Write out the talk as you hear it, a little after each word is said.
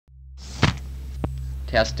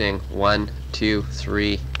Testing, 1, 2,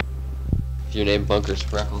 3. Is your name Bunker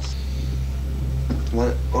Spreckels?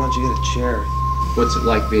 Why don't you get a chair? What's it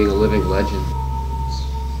like being a living legend?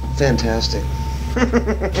 Fantastic.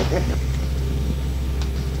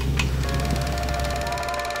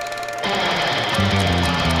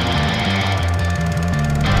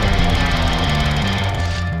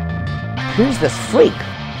 Who's the freak?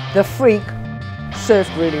 The freak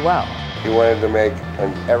surfed really well. He wanted to make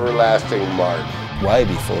an everlasting mark. Way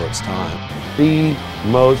before its time. The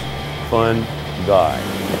most fun guy.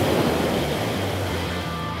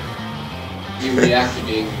 You react to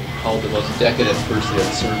being called the most decadent person in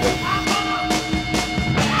surfing.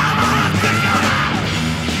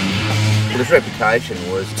 His reputation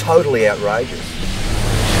was totally outrageous.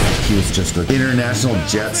 He was just an international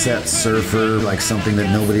jet set surfer, like something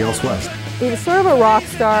that nobody else was. He was sort of a rock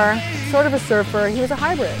star, sort of a surfer. He was a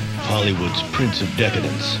hybrid. Hollywood's Prince of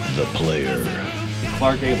Decadence, the player.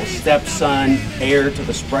 Gable's stepson, heir to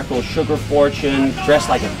the Spreckels sugar fortune, dressed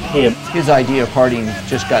like a pimp. His idea of partying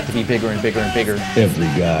just got to be bigger and bigger and bigger. Every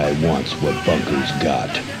guy wants what Bunker's got.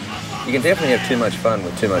 You can definitely have too much fun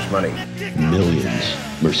with too much money. Millions,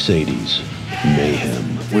 Mercedes,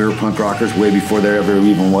 mayhem. We were punk rockers way before there ever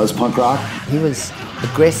even was punk rock. He was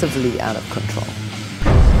aggressively out of control.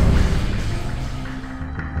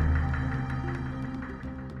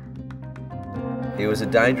 He was a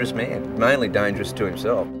dangerous man, mainly dangerous to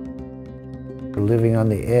himself. Living on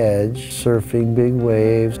the edge, surfing big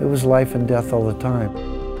waves, it was life and death all the time.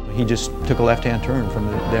 He just took a left-hand turn from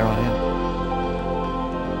there on in.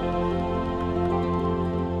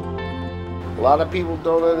 A lot of people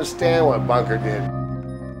don't understand what Bunker did.